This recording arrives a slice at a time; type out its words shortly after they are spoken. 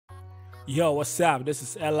Yo, what's up? This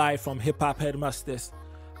is Li from Hip Hop Headmasters.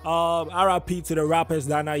 RIP to the rappers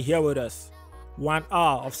that are not here with us. 1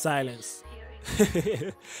 hour of silence.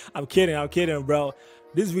 I'm kidding, bro.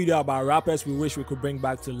 This video about rappers we wish we could bring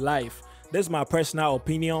back to life. This is my personal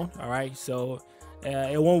opinion, alright? So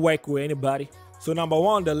it won't work with anybody. So number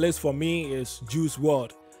 1 on the list for me is Juice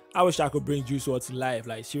WRLD. I wish I could bring Juice WRLD to life,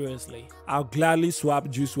 like seriously. I'll gladly swap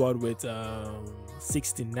Juice WRLD with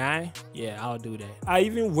 69. Yeah, I'll do that. I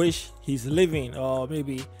even wish he's living, or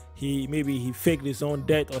maybe he faked his own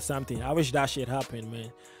death or something. I wish that shit happened,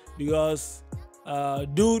 man, because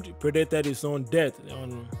dude predicted his own death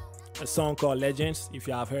on a song called Legends. If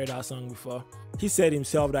you have heard that song before, he said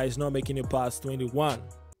himself that he's not making it past 21.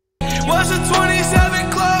 Was a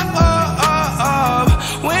 27 club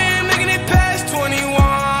we ain't making it past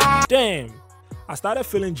 21. Damn, I started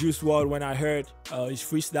feeling Juice WRLD when I heard his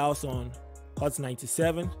freestyles on Hot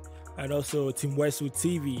 97 and also Team Westwood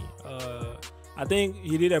TV. I think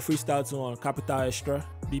he did a freestyle too on Capital Extra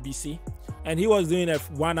BBC, and he was doing a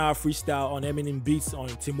 1 hour freestyle on Eminem beats on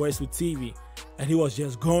Team Westwood TV, and he was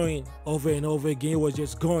just going over and over again. He was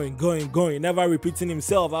just going, never repeating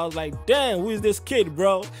himself. I was like, damn, who is this kid,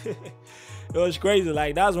 bro? It was crazy.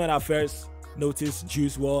 Like, that's when I first noticed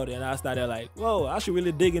Juice WRLD, and I started like, whoa, I should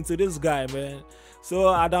really dig into this guy, man. So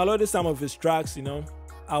I downloaded some of his tracks, you know.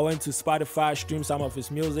 I went to Spotify, streamed some of his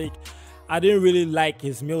music. I didn't really like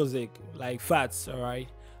his music, like facts, alright.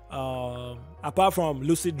 Apart from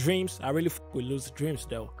Lucid Dreams, I really fuck with Lucid Dreams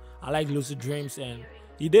though. I like Lucid Dreams, and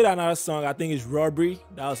he did another song, I think it's Robbery.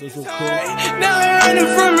 That was also cool. Now I'm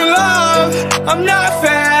running from your love. I'm not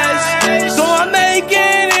fast, so I'm making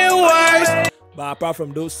it worse. But apart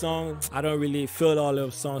from those songs, I don't really feel all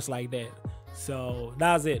those songs like that. So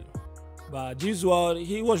that's it. But Juice WRLD,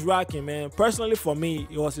 he was rocking, man. Personally for me,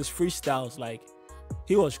 it was his freestyles. Like,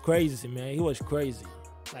 he was crazy, man. He was crazy.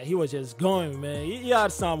 Like, he was just going, man. He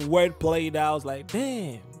had some wordplay that I was like,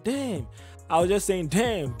 damn. I was just saying,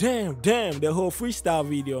 damn, the whole freestyle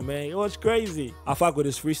video, man. It was crazy. I fuck with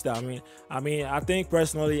his freestyle, man. I think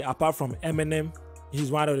personally, apart from Eminem, he's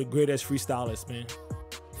one of the greatest freestylers, man.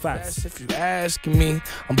 Facts. If you asking me,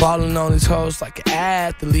 I'm balling on these hoes like an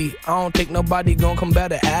athlete. I don't think nobody gonna come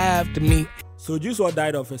better after me. So Juice WRLD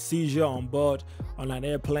died of a seizure on board on an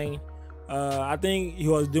airplane. I think he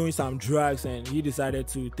was doing some drugs and he decided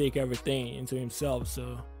to take everything into himself.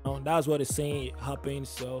 So that's what it's saying happened.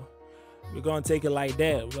 So we're gonna take it like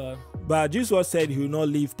that. But Juice WRLD said he will not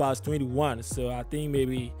live past 21. So I think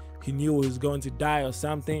maybe he knew he was going to die or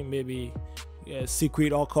something. Maybe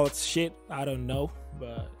secret occult shit. I don't know.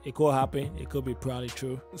 But it could happen. It could be probably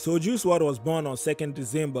true. So Juice WRLD was born on 2nd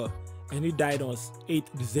December and he died on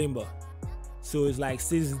 8th December. So it's like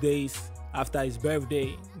 6 days after his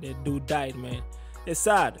birthday, the dude died, man. It's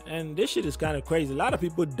sad, and this shit is kind of crazy. A lot of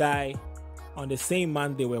people die on the same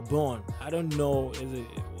month they were born. I don't know,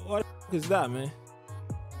 what the is that, man?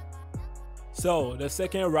 So the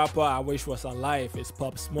second rapper I wish was alive is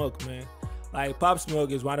Pop Smoke, man. Like, Pop Smoke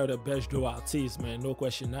is one of the best drill artists, man, no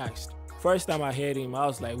question asked. First time I heard him, I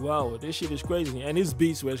was like, wow, this shit is crazy. And his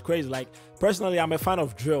beats were crazy. Like, personally, I'm a fan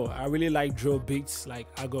of drill. I really like drill beats. Like,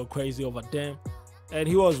 I go crazy over them. And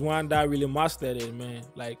he was one that really mastered it, man.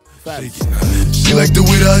 Like, facts. She like the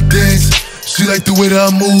way that I dance. She like the way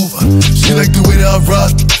that I move. She like the way that I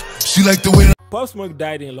rock. She like the way that... Pop Smoke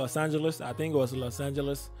died in Los Angeles. I think it was Los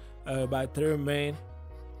Angeles by 3 men.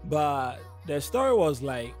 But the story was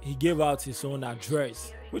like, he gave out his own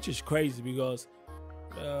address, which is crazy because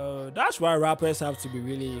that's why rappers have to be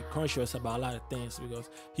really conscious about a lot of things, because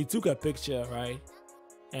he took a picture, right,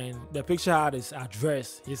 and the picture had his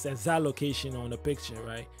address, his exact location on the picture,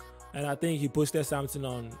 right, and I think he posted something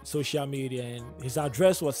on social media and his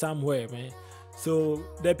address was somewhere, man. So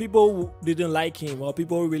the people who didn't like him, or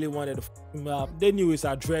people who really wanted to f him up, they knew his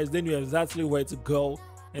address, they knew exactly where to go,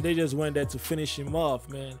 and they just went there to finish him off,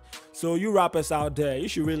 man. So you rappers out there, you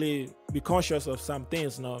should really be conscious of some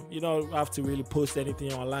things, you know. You don't have to really post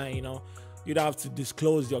anything online, you know. You don't have to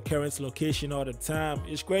disclose your current location all the time.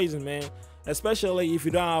 It's crazy, man. Especially if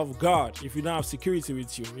you don't have guard, if you don't have security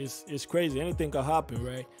with you. It's crazy. Anything can happen,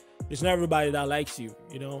 right? It's not everybody that likes you,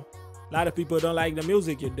 you know. A lot of people don't like the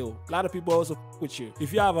music you do. A lot of people also f with you.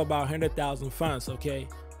 If you have about 100,000 fans, okay,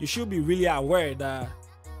 you should be really aware that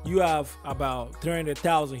you have about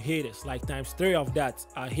 300,000 haters. Like, times 3 of that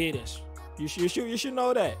are haters. You should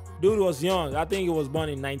know that. Dude was young. I think he was born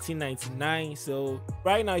in 1999. So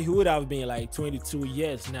right now he would have been like 22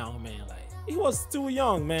 years now, man. Like, he was too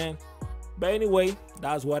young, man. But anyway,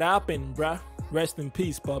 that's what happened, bruh. Rest in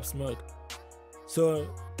peace, Pop Smoke.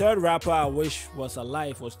 So third rapper I wish was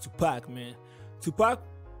alive was Tupac, man. Tupac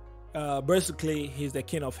basically he's the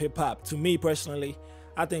king of hip hop. To me personally,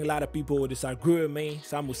 I think a lot of people would disagree with me.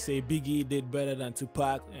 Some would say Biggie did better than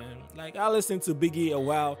Tupac, and like I listened to Biggie a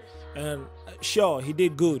while, and sure he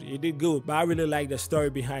did good, but I really like the story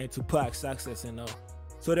behind Tupac's success, you know.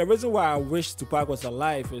 So the reason why I wish Tupac was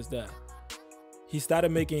alive is that he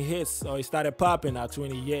started making hits, or he started popping at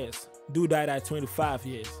 20 years. Dude died at 25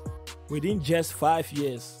 years. Within just 5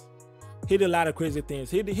 years, he did a lot of crazy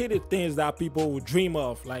things. He did things that people would dream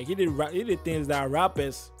of. Like he did things that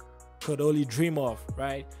rappers could only dream of,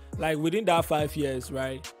 right? Like within that 5 years,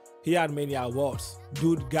 right? He had many awards.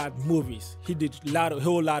 Dude got movies. He did a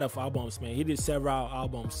whole lot of albums, man. He did several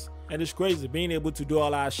albums. And it's crazy being able to do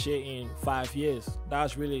all that shit in 5 years.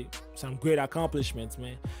 That's really some great accomplishments,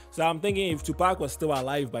 man. So I'm thinking if Tupac was still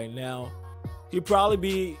alive by now, he'd probably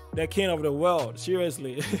be the king of the world.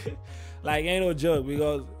 Seriously. Like, ain't no joke,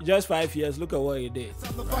 because just 5 years, look at what he did.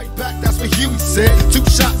 Time to fight back, that's what Huey said. 2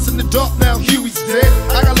 shots in the dark, now Huey's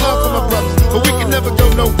dead. I got love for my brothers, but we can never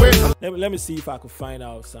go nowhere. Let me see if I could find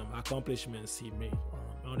out some accomplishments he made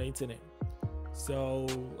on the internet. So,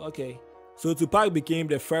 okay. So Tupac became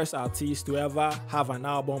the first artist to ever have an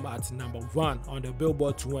album at #1 on the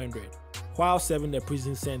Billboard 200 while serving a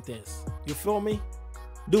prison sentence. You feel me?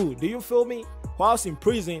 Dude, do you feel me? Whilst in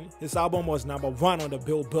prison, his album was #1 on the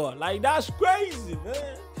Billboard. Like, that's crazy,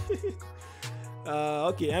 man.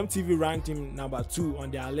 Okay, MTV ranked him #2 on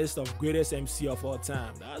their list of greatest MC of all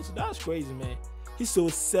time. That's crazy, man. He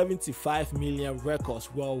sold 75 million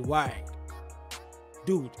records worldwide.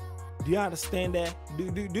 Dude, do you understand that?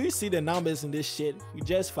 Do you see the numbers in this shit? With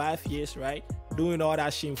just 5 years, right? Doing all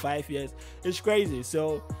that shit in 5 years. It's crazy.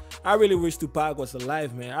 So I really wish Tupac was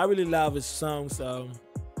alive, man. I really love his songs.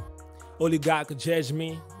 Only God could judge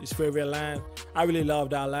me, his favorite line. I really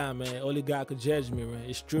love that line, man. Only God could judge me, man.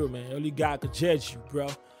 It's true, man. Only God could judge you, bro.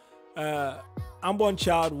 Unborn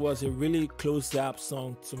Child was a really close-up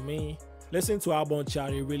song to me. Listening to Unborn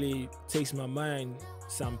Child, it really takes my mind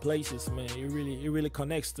some places, man. It really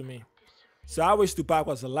connects to me. So I wish Tupac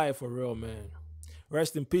was alive for real, man.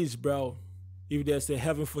 Rest in peace, bro. If there's a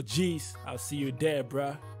heaven for G's, I'll see you there,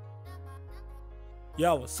 bro.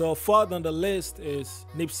 Yo, so fourth on the list is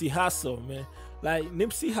Nipsey Hussle, man. Like,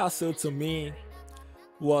 Nipsey Hussle to me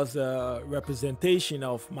was a representation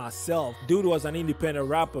of myself. Dude was an independent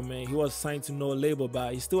rapper, man. He was signed to no label,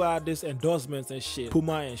 but he still had this endorsements and shit,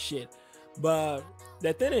 Puma and shit. But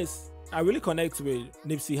the thing is, I really connect with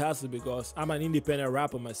Nipsey Hussle because I'm an independent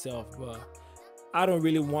rapper myself, but I don't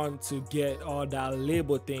really want to get all that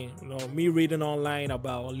label thing. You know, me reading online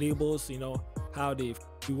about labels, you know, how they f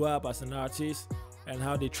you up as an artist, and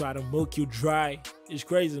how they try to milk you dry. It's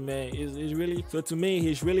crazy, man. It's really, so to me,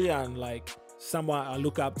 he's really like someone I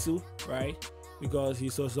look up to, right? Because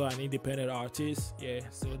he's also an independent artist. Yeah,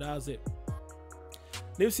 so that's it.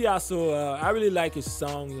 Nipsey Hussle, I really like his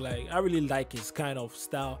song. Like, I really like his kind of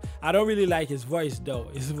style. I don't really like his voice though.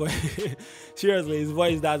 His voice, seriously, his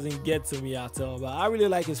voice doesn't get to me at all. But I really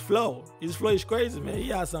like his flow. His flow is crazy, man. He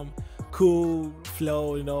has some cool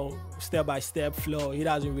flow, you know, step-by-step flow. He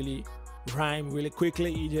doesn't really rhyme really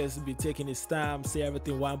quickly. He just be taking his time, say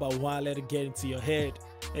everything one by one, let it get into your head.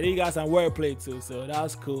 And he got some wordplay too, so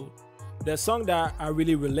that's cool. The song that I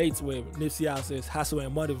really relate with Nipsey Hussle is Hustle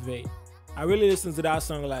and Motivate. I really listen to that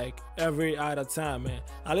song like every other time, man.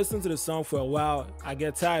 I listen to the song for a while, I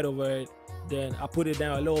get tired over it, then I put it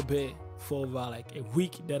down a little bit for about like a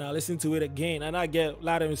week, then I listen to it again and I get a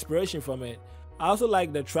lot of inspiration from it. I also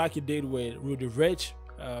like the track he did with Wrld.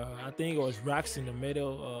 I think it was Rocks in the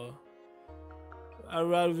Middle. I'd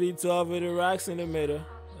rather be 12 with the rocks in the middle.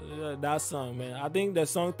 That song, man. I think the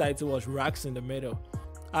song title was Rocks in the Middle.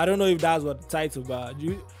 I don't know if that's what the title, but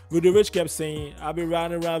Wrld kept saying, I'll be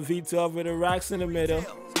riding around V12 with the rocks in the middle.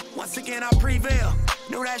 Once again, I prevail.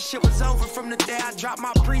 Knew that shit was over from the day I dropped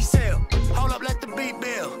my pre-sale. Hold up, let the beat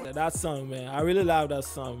build. That song, man. I really love that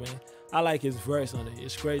song, man. I like his verse on it.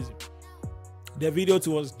 It's crazy. The video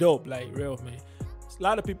too was dope, like real, man. A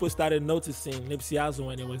lot of people started noticing Nipsey Hussle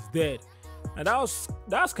when he was dead. And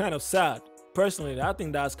that's kind of sad. Personally, I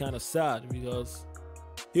think that's kind of sad because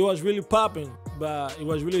he was really popping, but he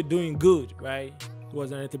was really doing good, right? He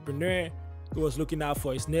was an entrepreneur. He was looking out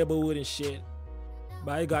for his neighborhood and shit.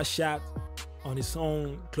 But he got shot on his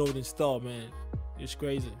own clothing store, man. It's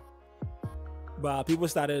crazy. But people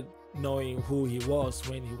started knowing who he was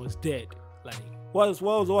when he was dead. Like, what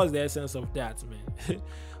was the essence of that, man?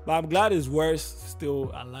 But I'm glad his words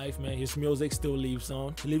still alive, man. His music still lives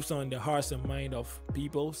on. He lives on in the hearts and mind of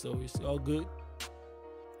people, so it's all good.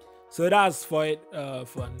 So that's for it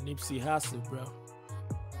for Nipsey Hussle, bro.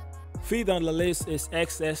 Fifth on the list is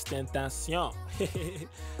XXXtentacion.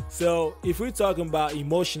 So if we're talking about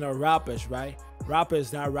emotional rappers, right?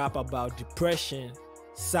 Rappers that rap about depression,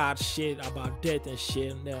 sad shit, about death and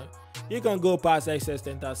shit. Now, you can go past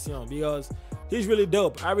XXXtentacion because he's really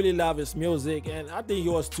dope. I really love his music, and I think he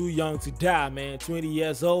was too young to die, man. 20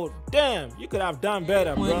 years old. Damn, you could have done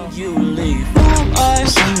better, bro. When you leave,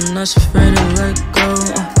 I'm not afraid to let go.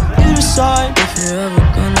 You decide if you're ever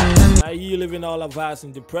gonna let me. Like, you living all of us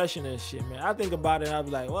in depression and shit, man. I think about it and I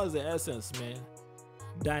was like, what's the essence, man?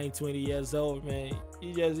 Dying 20 years old, man.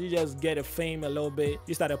 You just get a fame a little bit.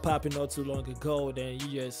 You started popping not too long ago, then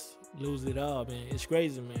you just lose it all, man. It's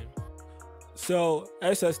crazy, man. So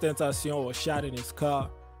XXXtentacion was shot in his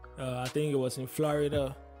car. I think it was in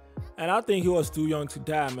Florida, and I think he was too young to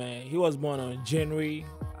die, man. He was born on January,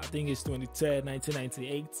 I think it's 23rd,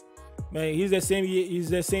 1998. Man, he's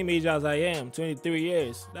the same age as I am, 23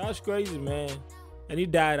 years. That's crazy, man. And he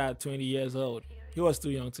died at 20 years old. He was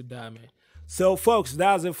too young to die, man. So folks,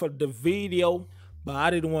 that's it for the video, but I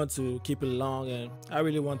didn't want to keep it long, and I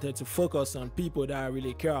really wanted to focus on people that I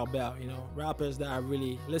really care about, you know, rappers that I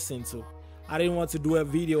really listen to. I didn't want to do a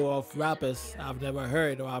video of rappers I've never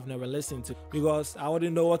heard or I've never listened to because I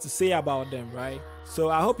wouldn't know what to say about them, right? So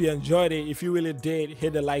I hope you enjoyed it. If you really did,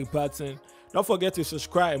 hit the like button. Don't forget to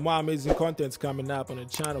subscribe. More amazing content coming up on the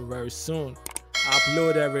channel very soon. I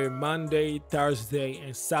upload every Monday, Thursday,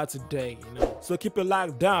 and Saturday, you know. So keep it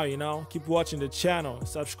locked down, you know. Keep watching the channel.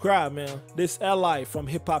 Subscribe, man. This Li from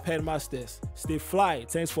Hip Hop Headmasters. Stay fly.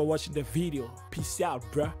 Thanks for watching the video. Peace out,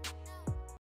 bruh.